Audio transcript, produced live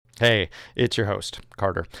Hey, it's your host,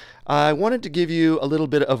 Carter. I wanted to give you a little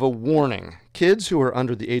bit of a warning. Kids who are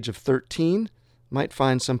under the age of 13 might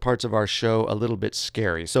find some parts of our show a little bit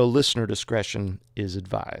scary, so listener discretion is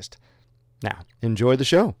advised. Now, enjoy the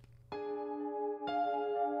show.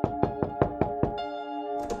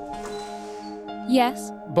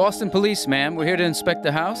 Yes? Boston Police, ma'am. We're here to inspect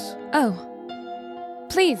the house. Oh.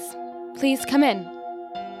 Please come in.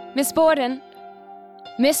 Miss Borden.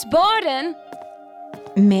 Miss Borden!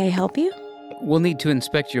 May I help you? We'll need to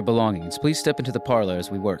inspect your belongings. Please step into the parlor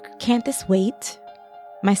as we work. Can't this wait?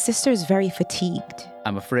 My sister's very fatigued.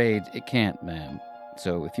 I'm afraid it can't, ma'am.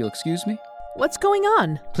 So if you'll excuse me? What's going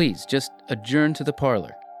on? Please, just adjourn to the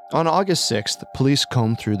parlor. On August 6th, the police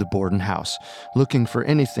combed through the Borden house, looking for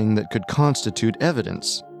anything that could constitute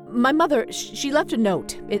evidence. My mother, she left a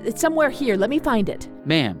note. It's somewhere here. Let me find it.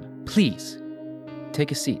 Ma'am, please,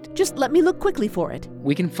 take a seat. Just let me look quickly for it.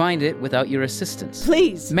 We can find it without your assistance.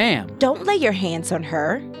 Please. Ma'am. Don't lay your hands on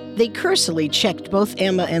her. They cursorily checked both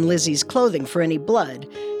Emma and Lizzie's clothing for any blood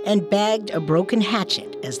and bagged a broken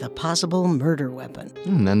hatchet as the possible murder weapon.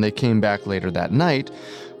 And then they came back later that night,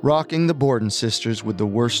 rocking the Borden sisters with the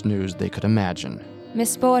worst news they could imagine.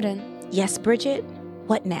 Miss Borden. Yes, Bridget?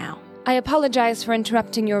 What now? I apologize for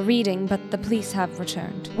interrupting your reading, but the police have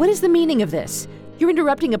returned. What is the meaning of this? You're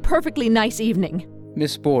interrupting a perfectly nice evening.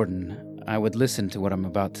 Miss Borden, I would listen to what I'm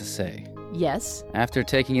about to say. Yes? After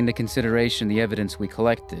taking into consideration the evidence we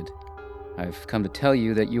collected, I've come to tell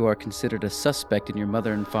you that you are considered a suspect in your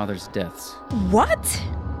mother and father's deaths. What?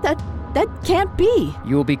 That can't be.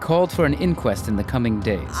 You will be called for an inquest in the coming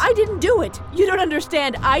days. I didn't do it. You don't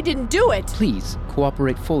understand. I didn't do it. Please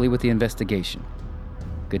cooperate fully with the investigation.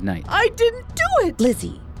 Good night. I didn't do it.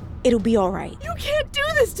 Lizzie, it'll be all right. You can't do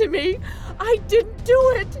this to me. I didn't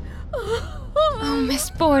do it. Oh, Miss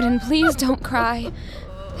Borden, please don't cry.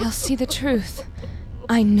 They'll see the truth.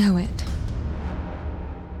 I know it.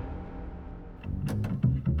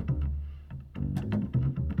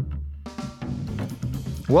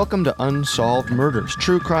 Welcome to Unsolved Murders,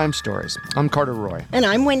 True Crime Stories. I'm Carter Roy. And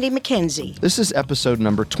I'm Wendy McKenzie. This is episode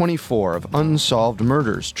number 24 of Unsolved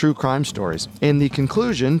Murders, True Crime Stories, and the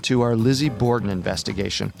conclusion to our Lizzie Borden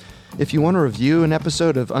investigation. If you want to review an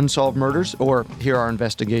episode of Unsolved Murders or hear our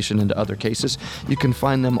investigation into other cases, you can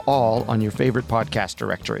find them all on your favorite podcast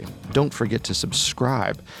directory. Don't forget to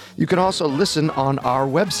subscribe. You can also listen on our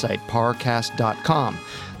website, parcast.com.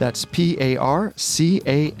 That's PARCAST.com.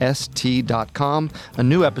 A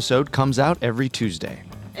new episode comes out every Tuesday.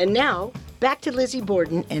 And now, back to Lizzie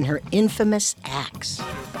Borden and her infamous axe.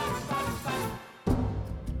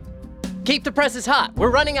 Keep the presses hot. We're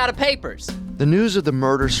running out of papers. The news of the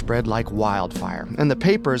murder spread like wildfire, and the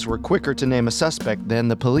papers were quicker to name a suspect than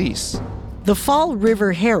the police. The Fall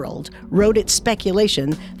River Herald wrote its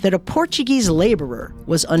speculation that a Portuguese laborer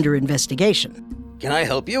was under investigation. Can I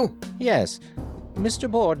help you? Yes.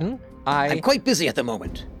 Mr. Borden, I'm quite busy at the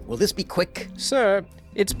moment. Will this be quick? Sir,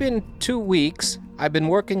 it's been 2 weeks. I've been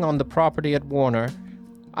working on the property at Warner.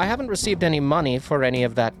 I haven't received any money for any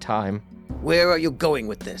of that time. Where are you going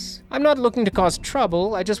with this? I'm not looking to cause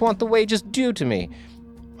trouble. I just want the wages due to me.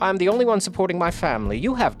 I'm the only one supporting my family.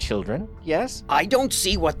 You have children, yes? I don't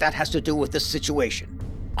see what that has to do with this situation.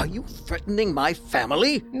 Are you threatening my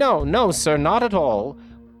family? No, sir, not at all.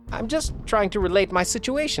 I'm just trying to relate my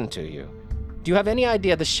situation to you. Do you have any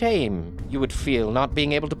idea the shame you would feel not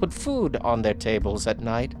being able to put food on their tables at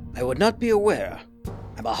night? I would not be aware.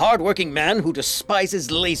 I'm a hard-working man who despises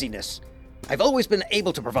laziness. I've always been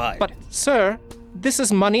able to provide. But, sir, this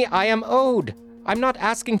is money I am owed. I'm not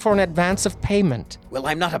asking for an advance of payment. Well,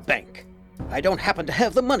 I'm not a bank. I don't happen to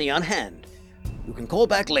have the money on hand. You can call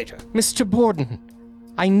back later. Mr. Borden,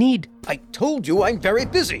 I need... I told you I'm very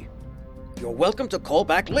busy. You're welcome to call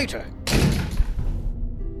back later.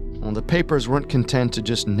 Well, the papers weren't content to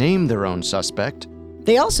just name their own suspect.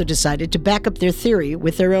 They also decided to back up their theory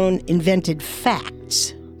with their own invented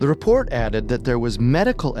facts. The report added that there was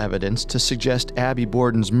medical evidence to suggest Abby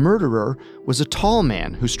Borden's murderer was a tall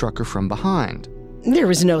man who struck her from behind. There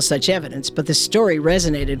was no such evidence, but the story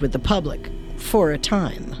resonated with the public for a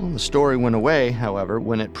time. Well, the story went away, however,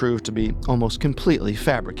 when it proved to be almost completely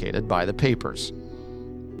fabricated by the papers.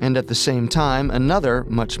 And at the same time, another,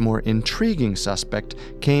 much more intriguing suspect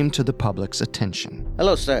came to the public's attention.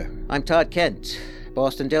 Hello, sir. I'm Todd Kent,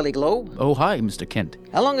 Boston Daily Globe. Oh, hi, Mr. Kent.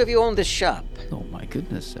 How long have you owned this shop? Oh, my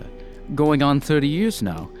goodness. Going on 30 years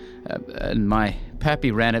now. And my pappy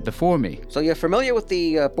ran it before me. So you're familiar with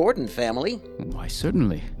the Borden family? Why,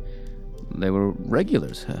 certainly. They were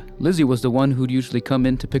regulars. Lizzie was the one who'd usually come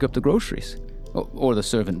in to pick up the groceries. Or the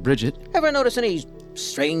servant, Bridget. Ever notice any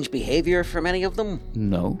strange behavior from any of them?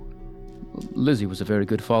 No. Lizzie was a very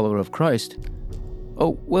good follower of Christ.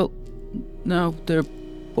 Oh, well, now, there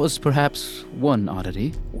was perhaps one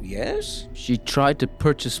oddity. Yes? She tried to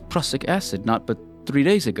purchase prussic acid not but 3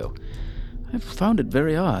 days ago. I found it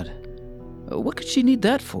very odd. What could she need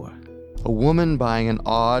that for? A woman buying an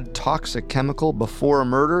odd, toxic chemical before a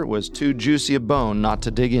murder was too juicy a bone not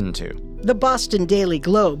to dig into. The Boston Daily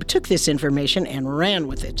Globe took this information and ran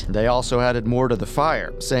with it. They also added more to the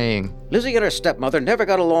fire, saying, Lizzie and her stepmother never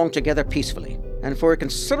got along together peacefully, and for a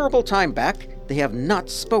considerable time back, they have not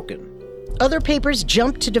spoken. Other papers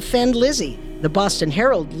jumped to defend Lizzie. The Boston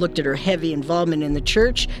Herald looked at her heavy involvement in the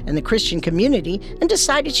church and the Christian community and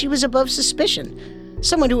decided she was above suspicion.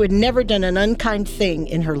 Someone who had never done an unkind thing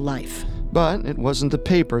in her life. But it wasn't the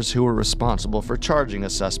papers who were responsible for charging a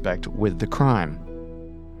suspect with the crime.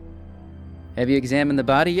 Have you examined the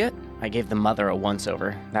body yet? I gave the mother a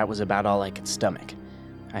once-over. That was about all I could stomach.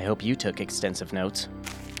 I hope you took extensive notes.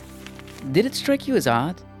 Did it strike you as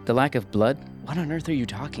odd, the lack of blood? What on earth are you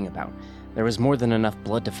talking about? There was more than enough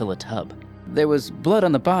blood to fill a tub. There was blood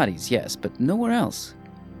on the bodies, yes, but nowhere else.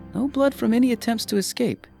 No blood from any attempts to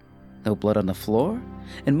escape. No blood on the floor.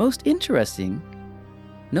 And most interesting,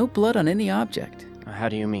 no blood on any object. How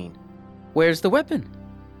do you mean? Where's the weapon?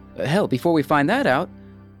 Hell, before we find that out,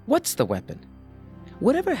 what's the weapon?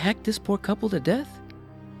 Whatever hacked this poor couple to death?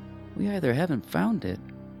 We either haven't found it,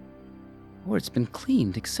 or it's been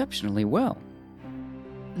cleaned exceptionally well.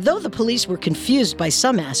 Though the police were confused by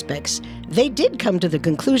some aspects, they did come to the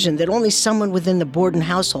conclusion that only someone within the Borden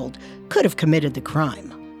household could have committed the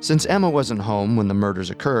crime. Since Emma wasn't home when the murders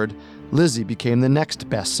occurred, Lizzie became the next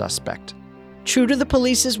best suspect. True to the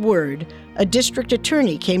police's word, a district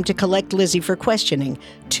attorney came to collect Lizzie for questioning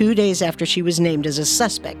 2 days after she was named as a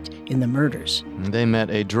suspect in the murders. They met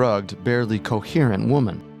a drugged, barely coherent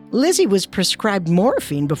woman. Lizzie was prescribed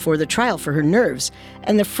morphine before the trial for her nerves,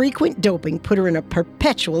 and the frequent doping put her in a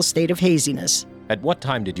perpetual state of haziness. At what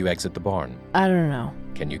time did you exit the barn? I don't know.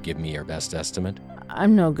 Can you give me your best estimate?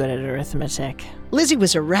 I'm no good at arithmetic. Lizzie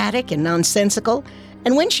was erratic and nonsensical,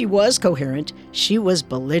 and when she was coherent, she was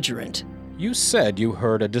belligerent. You said you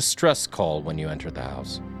heard a distress call when you entered the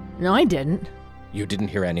house. No, I didn't. You didn't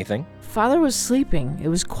hear anything? Father was sleeping. It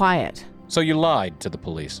was quiet. So you lied to the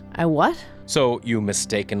police. I what? So you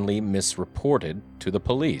mistakenly misreported to the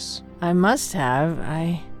police. I must have.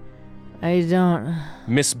 I don't...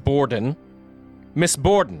 Miss Borden. Miss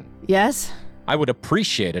Borden. Yes? I would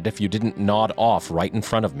appreciate it if you didn't nod off right in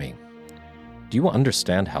front of me. Do you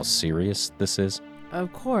understand how serious this is?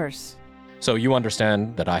 Of course. So you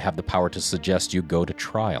understand that I have the power to suggest you go to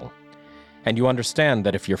trial. And you understand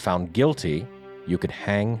that if you're found guilty, you could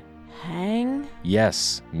hang. Hang?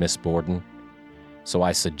 Yes, Miss Borden. So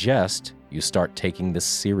I suggest you start taking this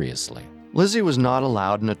seriously. Lizzie was not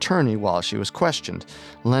allowed an attorney while she was questioned,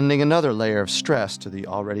 lending another layer of stress to the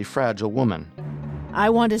already fragile woman. I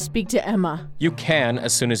want to speak to Emma. You can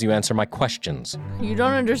as soon as you answer my questions. You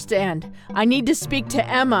don't understand. I need to speak to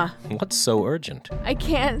Emma. What's so urgent? I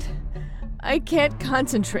can't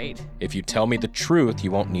concentrate. If you tell me the truth,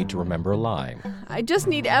 you won't need to remember a lie. I just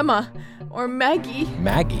need Emma. Or Maggie.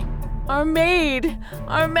 Maggie? Our maid.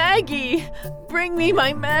 Our Maggie. Bring me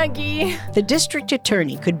my Maggie. The district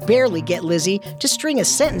attorney could barely get Lizzie to string a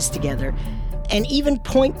sentence together, and even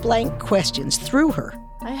point-blank questions threw her.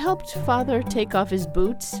 I helped Father take off his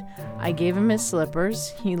boots. I gave him his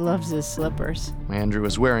slippers. He loves his slippers. Andrew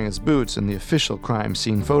was wearing his boots in the official crime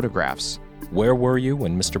scene photographs. Where were you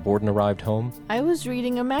when Mr. Borden arrived home? I was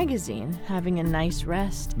reading a magazine, having a nice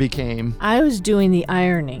rest. Became. I was doing the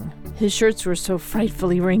ironing. His shirts were so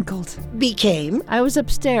frightfully wrinkled. Became. I was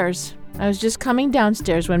upstairs. I was just coming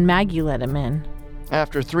downstairs when Maggie let him in.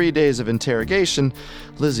 After 3 days of interrogation,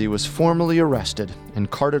 Lizzie was formally arrested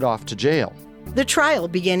and carted off to jail. The trial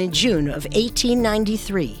began in June of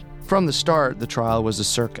 1893. From the start, the trial was a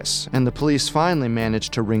circus, and the police finally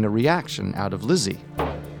managed to wring a reaction out of Lizzie.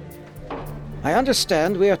 I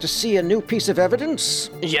understand we are to see a new piece of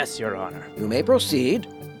evidence. Yes, Your Honor. You may proceed.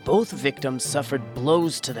 Both victims suffered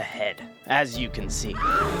blows to the head, as you can see.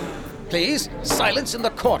 Please, silence in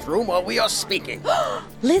the courtroom while we are speaking.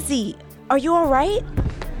 Lizzie, are you all right?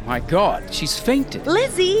 My God, she's fainted.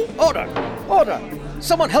 Lizzie! Order! Order!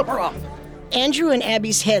 Someone help her up! Andrew and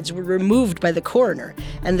Abby's heads were removed by the coroner,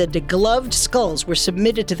 and the degloved skulls were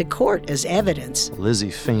submitted to the court as evidence.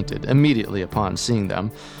 Lizzie fainted immediately upon seeing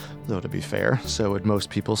them, though to be fair, so would most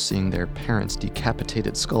people seeing their parents'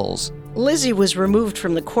 decapitated skulls. Lizzie was removed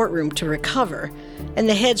from the courtroom to recover, and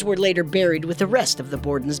the heads were later buried with the rest of the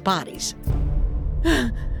Borden's bodies.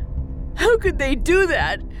 How could they do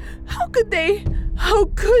that? How could they?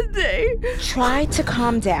 Try to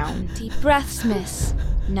calm down. Deep breaths, miss.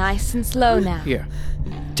 Nice and slow now. Here,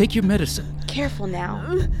 take your medicine. Careful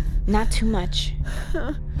now. Not too much.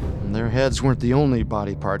 Their heads weren't the only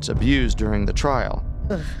body parts abused during the trial.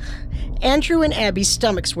 Andrew and Abby's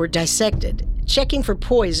stomachs were dissected, checking for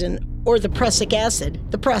poison or the prussic acid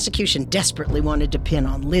the prosecution desperately wanted to pin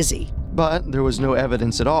on Lizzie. But there was no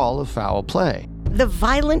evidence at all of foul play. The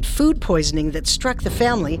violent food poisoning that struck the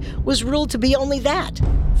family was ruled to be only that,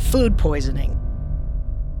 food poisoning.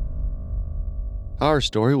 Our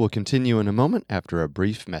story will continue in a moment after a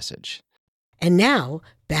brief message. And now,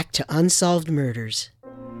 back to Unsolved Murders.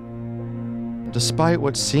 Despite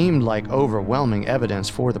what seemed like overwhelming evidence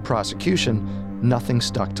for the prosecution, nothing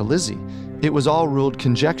stuck to Lizzie. It was all ruled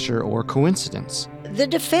conjecture or coincidence. The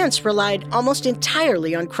defense relied almost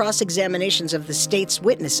entirely on cross-examinations of the state's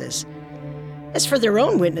witnesses. As for their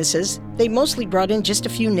own witnesses, they mostly brought in just a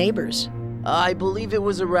few neighbors. I believe it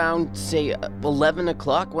was around, say, 11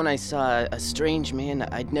 o'clock when I saw a strange man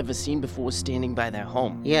I'd never seen before standing by their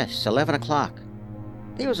home. Yes, 11 o'clock.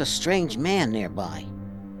 There was a strange man nearby.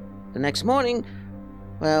 The next morning,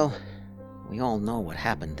 well, we all know what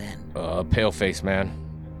happened then. A pale-faced man.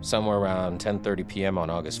 Somewhere around 10:30 p.m. on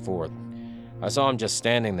August 4th. I saw him just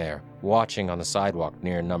standing there, watching on the sidewalk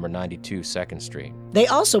near number 92 2nd Street. They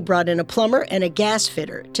also brought in a plumber and a gas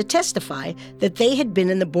fitter to testify that they had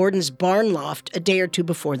been in the Borden's barn loft a day or two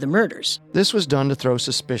before the murders. This was done to throw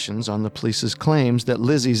suspicions on the police's claims that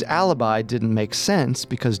Lizzie's alibi didn't make sense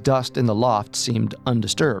because dust in the loft seemed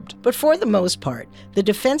undisturbed. But for the most part, the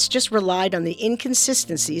defense just relied on the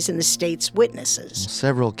inconsistencies in the state's witnesses.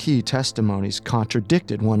 Several key testimonies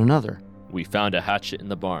contradicted one another. We found a hatchet in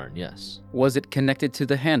the barn, yes. Was it connected to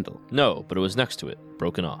the handle? No, but it was next to it,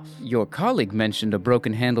 broken off. Your colleague mentioned a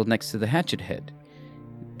broken handle next to the hatchet head.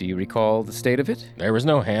 Do you recall the state of it? There was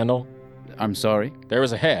no handle. I'm sorry? There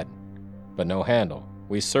was a head, but no handle.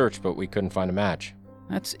 We searched, but we couldn't find a match.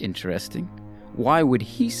 That's interesting. Why would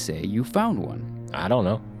he say you found one? I don't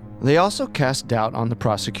know. They also cast doubt on the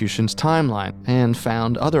prosecution's timeline and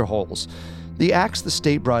found other holes. The axe the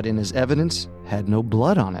state brought in as evidence had no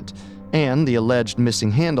blood on it, and the alleged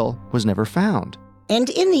missing handle was never found. And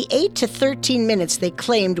in the 8 to 13 minutes they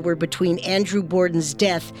claimed were between Andrew Borden's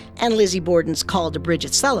death and Lizzie Borden's call to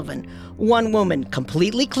Bridget Sullivan, one woman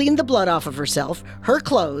completely cleaned the blood off of herself, her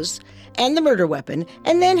clothes, and the murder weapon,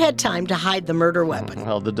 and then had time to hide the murder weapon.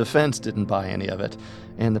 Well, the defense didn't buy any of it,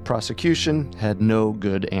 and the prosecution had no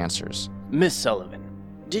good answers. Miss Sullivan,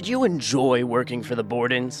 did you enjoy working for the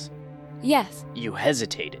Bordens? Yes. You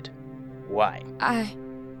hesitated. Why?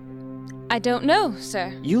 I don't know,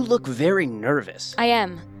 sir. You look very nervous. I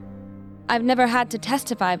am. I've never had to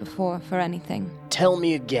testify before for anything. Tell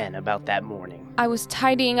me again about that morning. I was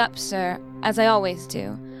tidying up, sir, as I always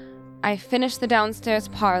do. I finished the downstairs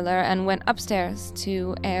parlor and went upstairs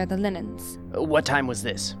to air the linens. What time was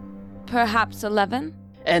this? Perhaps 11?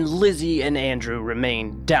 And Lizzie and Andrew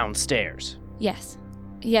remained downstairs? Yes.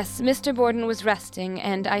 Yes, Mr. Borden was resting,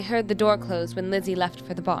 and I heard the door close when Lizzie left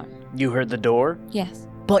for the barn. You heard the door? Yes.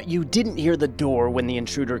 But you didn't hear the door when the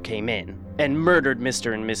intruder came in and murdered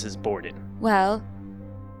Mr. and Mrs. Borden. Well,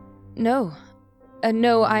 no.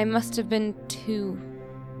 No, I must have been too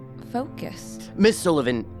focused. Miss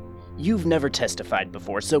Sullivan, you've never testified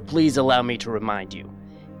before, so please allow me to remind you.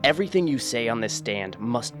 Everything you say on this stand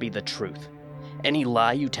must be the truth. Any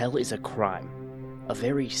lie you tell is a crime. A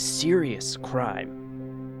very serious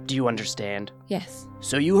crime. Do you understand? Yes.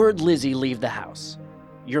 So you heard Lizzie leave the house.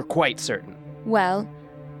 You're quite certain. Well,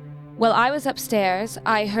 I was upstairs,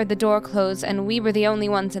 I heard the door close, and we were the only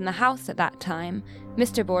ones in the house at that time.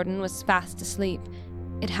 Mr. Borden was fast asleep.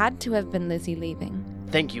 It had to have been Lizzie leaving.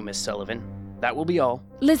 Thank you, Miss Sullivan. That will be all.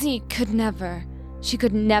 Lizzie could never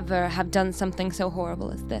have done something so horrible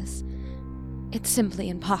as this. It's simply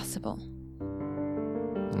impossible.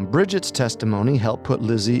 Bridget's testimony helped put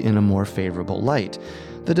Lizzie in a more favorable light.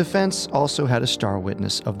 The defense also had a star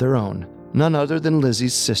witness of their own, none other than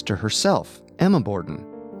Lizzie's sister herself, Emma Borden.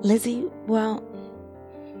 Lizzie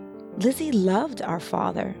loved our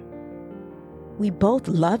father. We both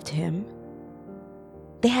loved him.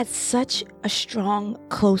 They had such a strong,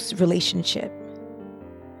 close relationship.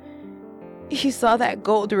 You saw that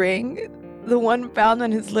gold ring, the one found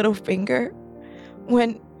on his little finger,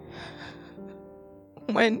 when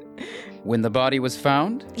the body was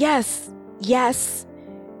found? Yes.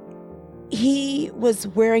 He was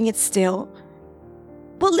wearing it still.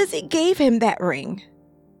 But Lizzie gave him that ring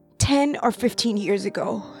 10 or 15 years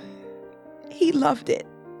ago. He loved it.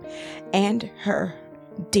 And her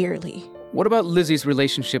dearly. What about Lizzie's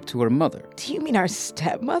relationship to her mother? Do you mean our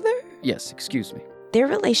stepmother? Yes, excuse me. Their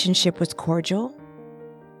relationship was cordial.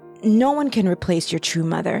 No one can replace your true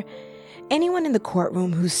mother. Anyone in the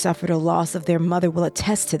courtroom who suffered a loss of their mother will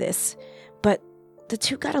attest to this, but the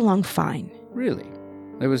two got along fine. Really?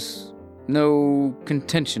 There was no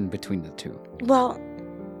contention between the two? Well,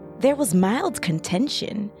 there was mild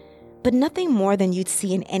contention, but nothing more than you'd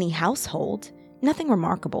see in any household. Nothing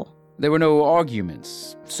remarkable. There were no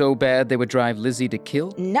arguments so bad they would drive Lizzie to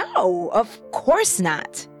kill? No, of course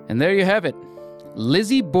not. And there you have it.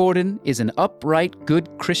 Lizzie Borden is an upright, good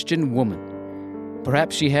Christian woman.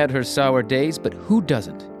 Perhaps she had her sour days, but who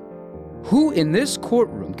doesn't? Who in this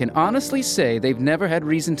courtroom can honestly say they've never had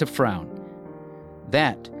reason to frown?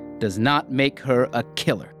 That does not make her a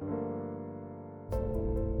killer.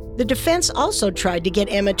 The defense also tried to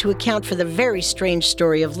get Emma to account for the very strange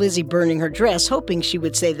story of Lizzie burning her dress, hoping she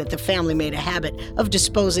would say that the family made a habit of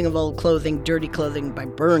disposing of old clothing, dirty clothing, by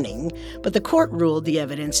burning, but the court ruled the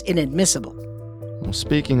evidence inadmissible. Well,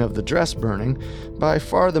 speaking of the dress burning, by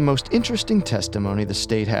far the most interesting testimony the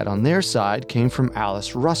state had on their side came from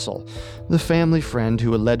Alice Russell, the family friend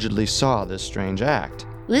who allegedly saw this strange act.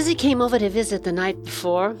 Lizzie came over to visit the night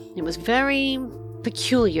before. It was very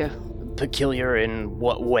peculiar. Peculiar in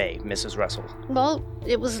what way, Mrs. Russell? Well,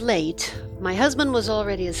 it was late. My husband was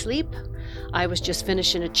already asleep. I was just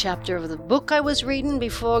finishing a chapter of the book I was reading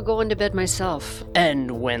before going to bed myself.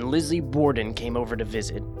 And when Lizzie Borden came over to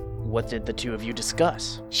visit, what did the two of you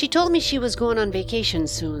discuss? She told me she was going on vacation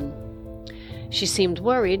soon. She seemed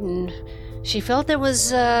worried, and she felt there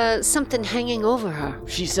was something hanging over her.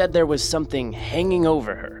 She said there was something hanging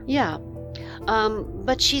over her? Yeah.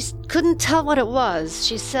 But she couldn't tell what it was.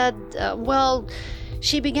 She said,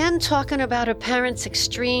 she began talking about her parents'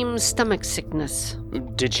 extreme stomach sickness.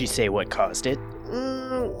 Did she say what caused it?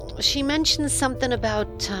 She mentioned something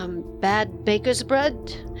about bad baker's bread,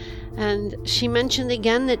 and she mentioned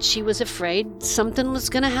again that she was afraid something was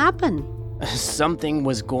going to happen. Something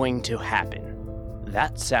was going to happen.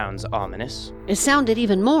 That sounds ominous. It sounded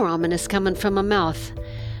even more ominous coming from her mouth.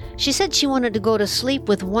 She said she wanted to go to sleep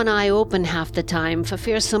with one eye open half the time for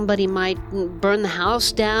fear somebody might burn the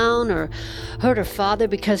house down or hurt her father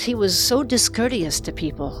because he was so discourteous to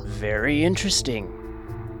people. Very interesting.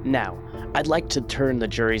 Now, I'd like to turn the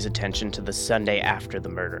jury's attention to the Sunday after the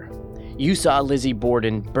murder. You saw Lizzie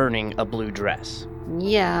Borden burning a blue dress.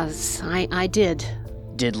 Yes, I did.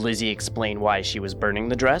 Did Lizzie explain why she was burning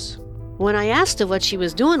the dress? When I asked her what she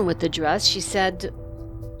was doing with the dress, she said,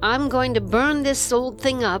 "I'm going to burn this old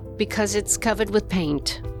thing up because it's covered with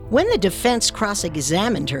paint." When the defense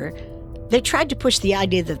cross-examined her, they tried to push the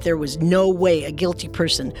idea that there was no way a guilty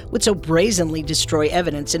person would so brazenly destroy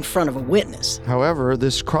evidence in front of a witness. However,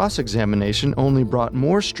 this cross-examination only brought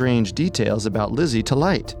more strange details about Lizzie to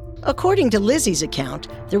light. According to Lizzie's account,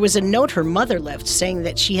 there was a note her mother left saying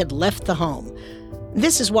that she had left the home.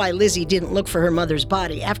 This is why Lizzie didn't look for her mother's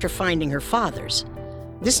body after finding her father's.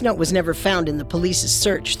 This note was never found in the police's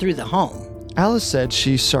search through the home. Alice said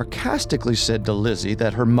she sarcastically said to Lizzie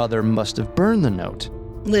that her mother must have burned the note.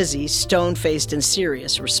 Lizzie, stone-faced and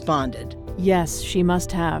serious, responded, "Yes, she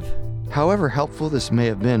must have." However helpful this may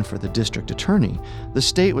have been for the district attorney, the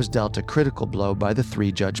state was dealt a critical blow by the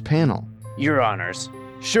three-judge panel. Your Honors,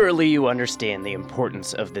 surely you understand the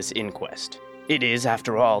importance of this inquest. It is,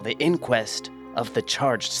 after all, the inquest of the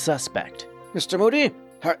charged suspect. Mr. Moody,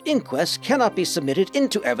 her inquest cannot be submitted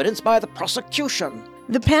into evidence by the prosecution.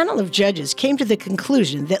 The panel of judges came to the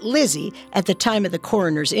conclusion that Lizzie, at the time of the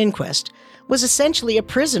coroner's inquest, was essentially a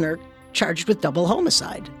prisoner charged with double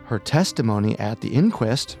homicide. Her testimony at the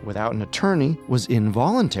inquest, without an attorney, was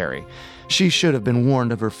involuntary. She should have been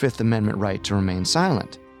warned of her Fifth Amendment right to remain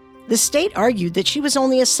silent. The state argued that she was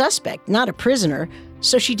only a suspect, not a prisoner,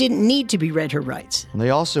 so she didn't need to be read her rights. They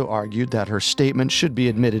also argued that her statement should be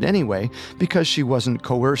admitted anyway because she wasn't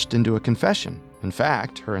coerced into a confession. In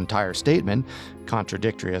fact, her entire statement,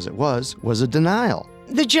 contradictory as it was a denial.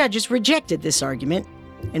 The judges rejected this argument,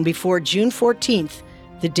 and before June 14th,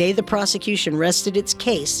 the day the prosecution rested its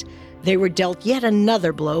case, they were dealt yet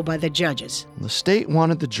another blow by the judges. The state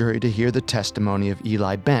wanted the jury to hear the testimony of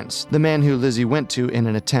Eli Bentz, the man who Lizzie went to in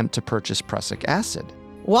an attempt to purchase prussic acid.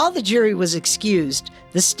 While the jury was excused,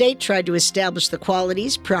 the state tried to establish the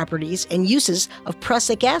qualities, properties, and uses of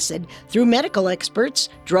prussic acid through medical experts,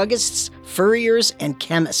 druggists, furriers, and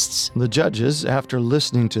chemists. The judges, after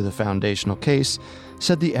listening to the foundational case,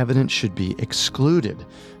 said the evidence should be excluded.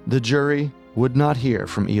 The jury would not hear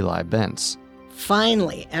from Eli Bentz.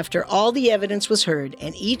 Finally, after all the evidence was heard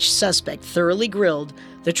and each suspect thoroughly grilled,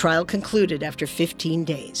 the trial concluded after 15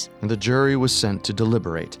 days. The jury was sent to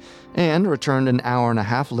deliberate and returned an hour and a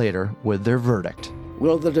half later with their verdict.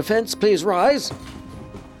 Will the defense please rise?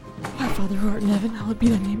 Our Father who art in heaven, hallowed be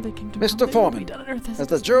thy name, thy kingdom come, Mr. thy will be Foreman, done on earth as has it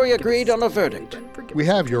the is in jury heaven. agreed on a verdict? We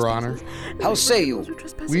have, Your Honor. How say you?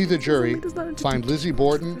 We, the jury, find Lizzie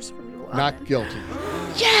Borden not guilty.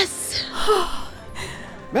 Yes!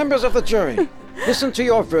 Members of the jury, listen to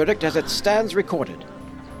your verdict as it stands recorded.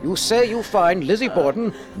 You say you find Lizzie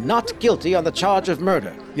Borden not guilty on the charge of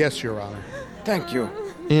murder. Yes, Your Honor. Thank you.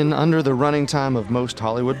 In under the running time of most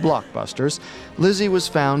Hollywood blockbusters, Lizzie was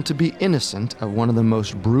found to be innocent of one of the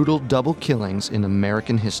most brutal double killings in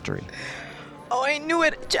American history. Oh, I knew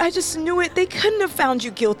it. I just knew it. They couldn't have found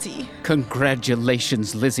you guilty.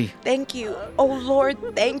 Congratulations, Lizzie. Thank you. Oh, Lord,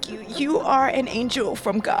 thank you. You are an angel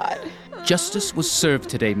from God. Justice was served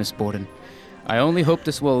today, Miss Borden. I only hope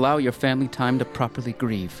this will allow your family time to properly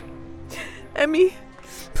grieve. Emmy,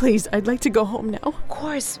 please, I'd like to go home now. Of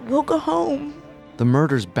course, we'll go home. The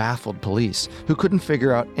murders baffled police, who couldn't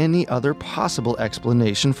figure out any other possible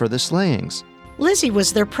explanation for the slayings. Lizzie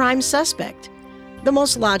was their prime suspect, the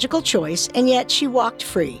most logical choice, and yet she walked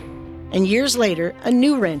free. And years later, a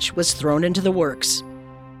new wrench was thrown into the works.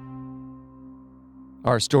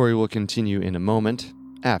 Our story will continue in a moment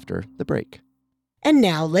after the break. And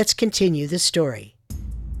now let's continue the story.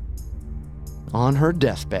 On her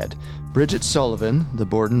deathbed, Bridget Sullivan, the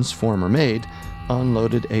Borden's former maid,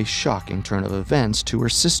 unloaded a shocking turn of events to her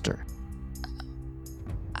sister.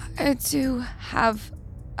 I do have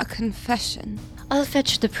a confession. I'll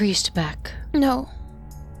fetch the priest back. No.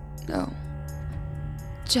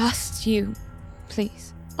 Just you,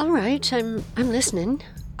 please. All right, I'm listening.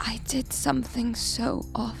 I did something so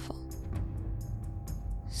awful.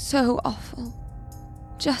 So awful.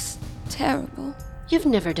 Just terrible. You've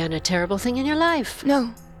never done a terrible thing in your life.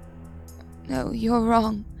 No, you're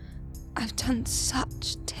wrong. I've done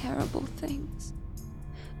such terrible things.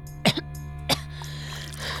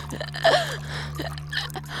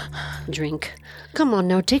 Drink. Come on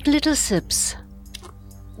now, take little sips.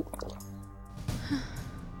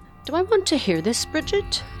 Do I want to hear this,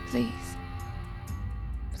 Bridget? Please.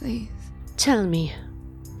 Tell me.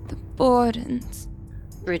 The Bordens.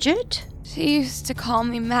 Bridget? She used to call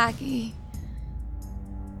me Maggie.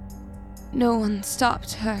 No one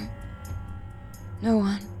stopped her. No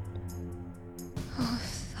one. Oh,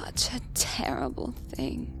 such a terrible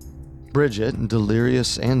thing. Bridget,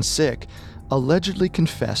 delirious and sick, allegedly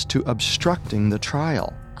confessed to obstructing the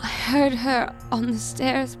trial. I heard her on the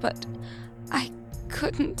stairs, but I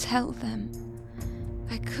couldn't tell them.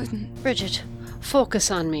 I couldn't. Bridget,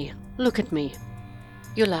 focus on me. Look at me.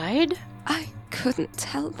 You lied? I couldn't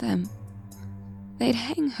tell them. They'd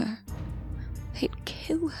hang her. They'd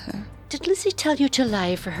kill her. Did Lizzie tell you to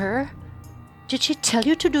lie for her? Did she tell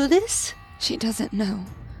you to do this? She doesn't know.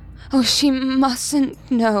 Oh, she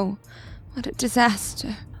mustn't know. What a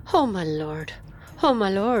disaster. Oh, my lord. Oh, my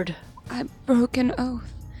lord. I broke an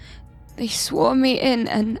oath. They swore me in,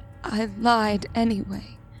 and I lied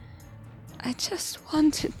anyway. I just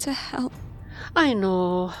wanted to help. I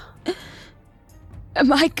know.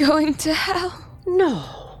 Am I going to hell?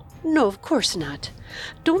 No, of course not.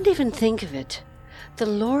 Don't even think of it. The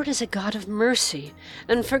Lord is a God of mercy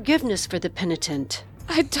and forgiveness for the penitent.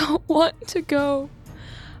 I don't want to go.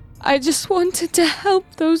 I just wanted to help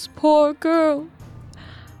those poor girls.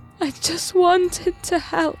 I just wanted to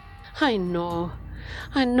help. I know.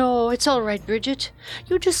 It's all right, Bridget.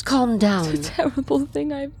 You just calm down. It's a terrible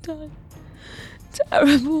thing I've done.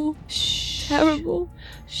 Terrible. Shh. Terrible.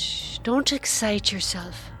 Shh. Don't excite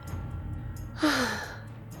yourself.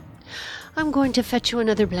 I'm going to fetch you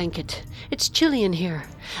another blanket. It's chilly in here.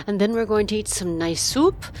 And then we're going to eat some nice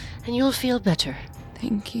soup, and you'll feel better.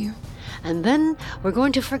 Thank you. And then we're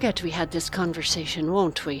going to forget we had this conversation,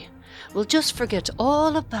 won't we? We'll just forget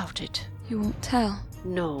all about it. You won't tell?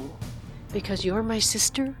 No, because you're my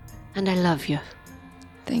sister, and I love you.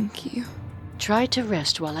 Thank you. Try to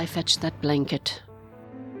rest while I fetch that blanket.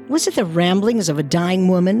 Was it the ramblings of a dying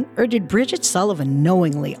woman, or did Bridget Sullivan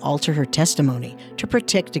knowingly alter her testimony to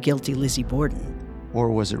protect a guilty Lizzie Borden?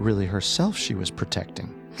 Or was it really herself she was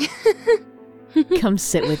protecting? Come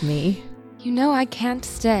sit with me. You know I can't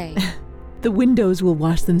stay. The windows will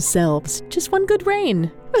wash themselves. Just one good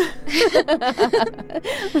rain.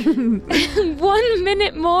 1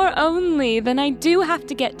 minute more only, then I do have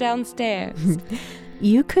to get downstairs.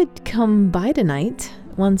 You could come by tonight,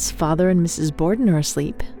 once Father and Mrs. Borden are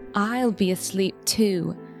asleep. I'll be asleep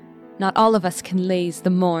too. Not all of us can laze the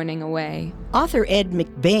morning away. Author Ed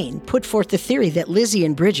McBain put forth the theory that Lizzie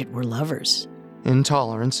and Bridget were lovers.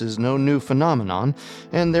 Intolerance is no new phenomenon,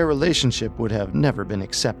 and their relationship would have never been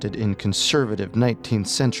accepted in conservative 19th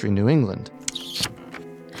century New England.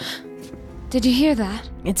 Did you hear that?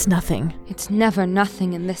 It's nothing. It's never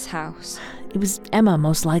nothing in this house. It was Emma,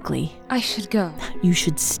 most likely. I should go. You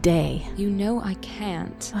should stay. You know I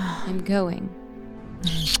can't. I'm going.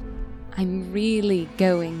 I'm really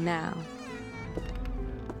going now.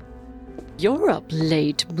 You're up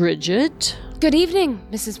late, Bridget. Good evening,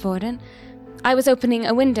 Mrs. Borden. I was opening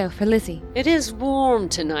a window for Lizzie. It is warm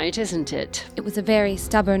tonight, isn't it? It was a very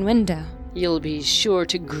stubborn window. You'll be sure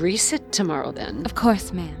to grease it tomorrow, then. Of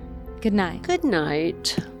course, ma'am. Good night. Good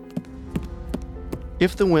night.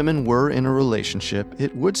 If the women were in a relationship,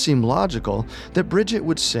 it would seem logical that Bridget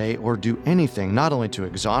would say or do anything not only to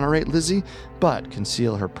exonerate Lizzie, but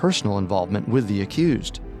conceal her personal involvement with the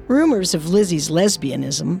accused. Rumors of Lizzie's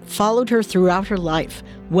lesbianism followed her throughout her life,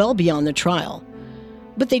 well beyond the trial.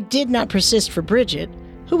 But they did not persist for Bridget,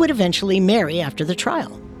 who would eventually marry after the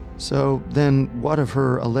trial. So then what of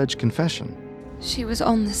her alleged confession? She was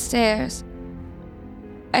on the stairs.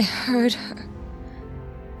 I heard her.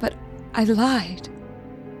 But I lied.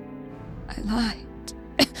 I lied.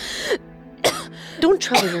 Don't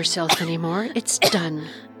trouble yourself anymore. It's done.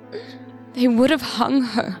 They would have hung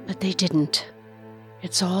her. But they didn't.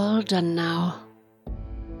 It's all done now.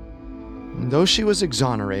 Though she was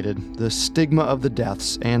exonerated, the stigma of the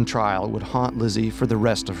deaths and trial would haunt Lizzie for the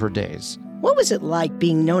rest of her days. What was it like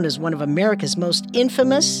being known as one of America's most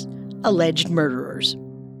infamous alleged murderers?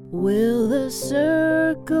 Will the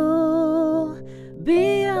circle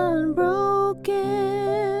be unbroken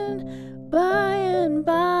by and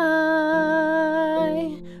by,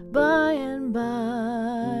 by and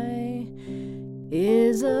by?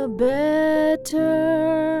 Is a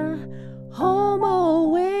better home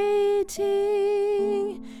awaiting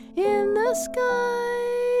in the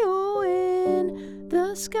sky, oh, in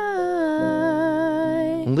the sky?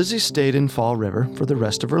 Lizzie stayed in Fall River for the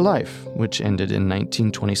rest of her life, which ended in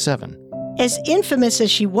 1927. As infamous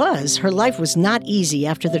as she was, her life was not easy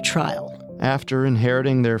after the trial. After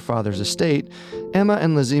inheriting their father's estate, Emma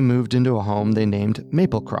and Lizzie moved into a home they named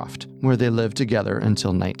Maplecroft, where they lived together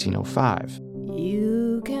until 1905.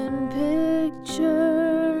 You can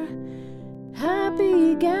picture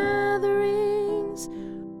happy gatherings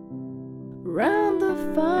round the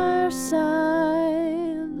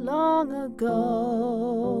fireside long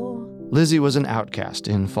ago. Lizzie was an outcast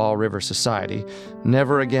in Fall River society,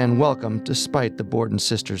 never again welcomed despite the Borden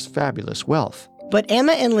sisters' fabulous wealth. But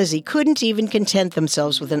Emma and Lizzie couldn't even content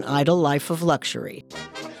themselves with an idle life of luxury.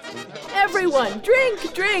 Everyone,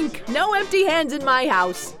 drink, drink. No empty hands in my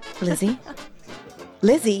house. Lizzie?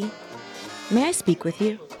 Lizzie, may I speak with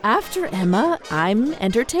you? After Emma, I'm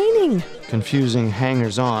entertaining. Confusing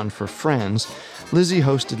hangers-on for friends, Lizzie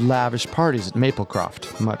hosted lavish parties at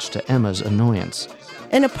Maplecroft, much to Emma's annoyance.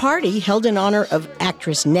 And a party held in honor of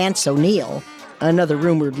actress Nance O'Neill, another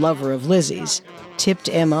rumored lover of Lizzie's, tipped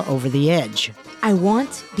Emma over the edge. I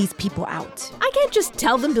want these people out. I can't just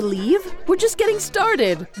tell them to leave. We're just getting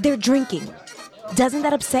started. They're drinking. Doesn't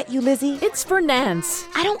that upset you, Lizzie? It's for Nance.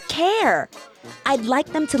 I don't care. I'd like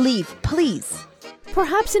them to leave, please.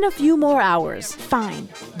 Perhaps in a few more hours. Fine,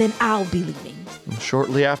 then I'll be leaving.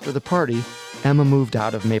 Shortly after the party, Emma moved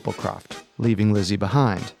out of Maplecroft, leaving Lizzie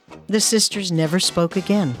behind. The sisters never spoke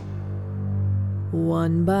again.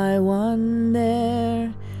 One by one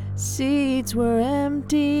their seats were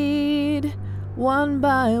emptied. One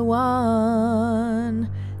by one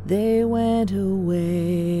they went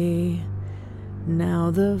away. Now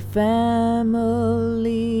the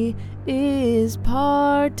family is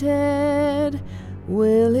parted.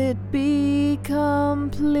 Will it be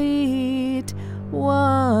complete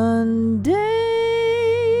one day?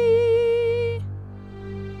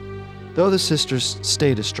 Though the sisters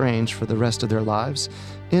stayed estranged for the rest of their lives,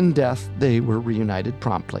 in death they were reunited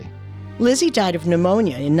promptly. Lizzie died of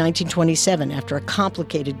pneumonia in 1927 after a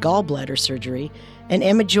complicated gallbladder surgery, and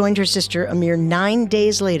Emma joined her sister a mere 9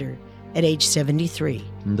 days later at age 73.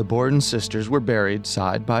 The Borden sisters were buried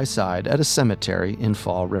side by side at a cemetery in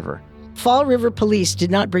Fall River. Fall River police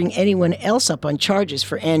did not bring anyone else up on charges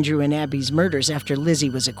for Andrew and Abby's murders after Lizzie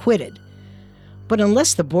was acquitted. But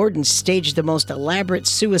unless the Bordens staged the most elaborate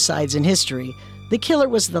suicides in history, the killer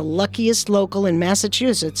was the luckiest local in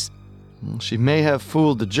Massachusetts. She may have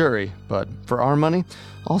fooled the jury, but for our money,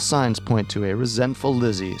 all signs point to a resentful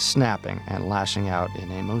Lizzie snapping and lashing out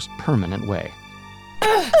in a most permanent way.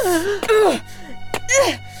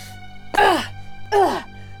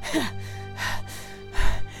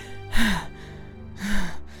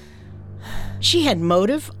 She had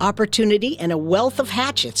motive, opportunity, and a wealth of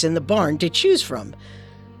hatchets in the barn to choose from.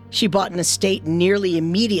 She bought an estate nearly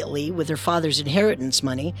immediately with her father's inheritance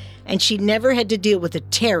money, and she never had to deal with the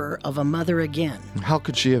terror of a mother again. How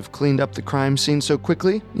could she have cleaned up the crime scene so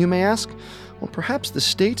quickly, you may ask? Well, perhaps the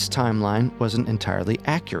state's timeline wasn't entirely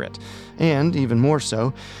accurate. And, even more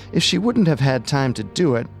so, if she wouldn't have had time to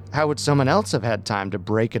do it, how would someone else have had time to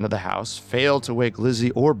break into the house, fail to wake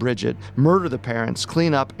Lizzie or Bridget, murder the parents,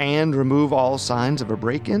 clean up, and remove all signs of a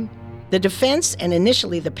break-in? The defense, and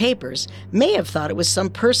initially the papers, may have thought it was some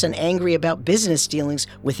person angry about business dealings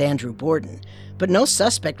with Andrew Borden. But no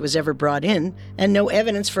suspect was ever brought in, and no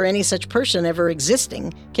evidence for any such person ever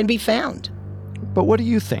existing can be found. But what do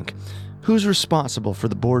you think? Who's responsible for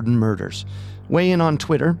the Borden murders? Weigh in on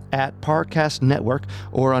Twitter @Parcast Network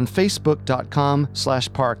or on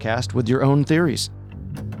Facebook.com/Parcast with your own theories.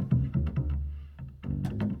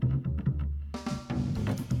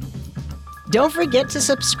 Don't forget to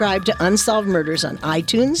subscribe to Unsolved Murders on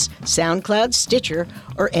iTunes, SoundCloud, Stitcher,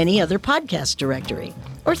 or any other podcast directory,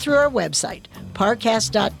 or through our website,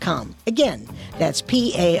 parcast.com. Again, that's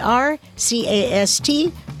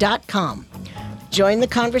PARCAST.com. Join the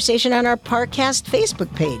conversation on our Parcast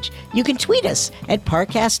Facebook page. You can tweet us at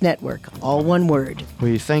Parcast Network, all one word.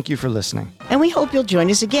 We thank you for listening. And we hope you'll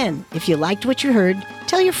join us again. If you liked what you heard,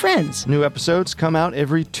 tell your friends. New episodes come out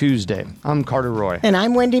every Tuesday. I'm Carter Roy. And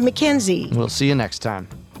I'm Wenndy McKenzie. We'll see you next time.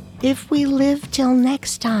 If we live till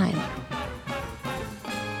next time.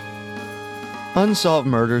 Unsolved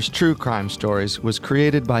Murders True Crime Stories was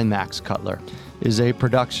created by Max Cutler, is a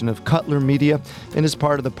production of Cutler Media, and is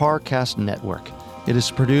part of the Parcast Network. It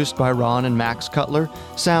is produced by Ron and Max Cutler,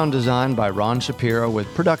 sound design by Ron Shapiro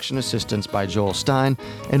with production assistance by Joel Stein,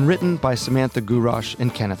 and written by Samantha Gourosh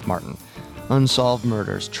and Kenneth Martin. Unsolved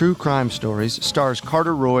Murders True Crime Stories stars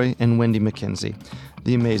Carter Roy and Wenndy McKenzie.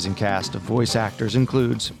 The amazing cast of voice actors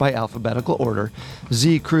includes, by alphabetical order,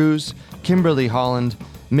 Z. Cruz, Kimberly Holland,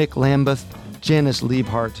 Mick Lambeth, Janice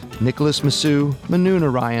Liebhart, Nicholas Massou, Manu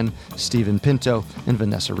Narayan, Stephen Pinto, and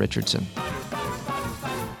Vanessa Richardson.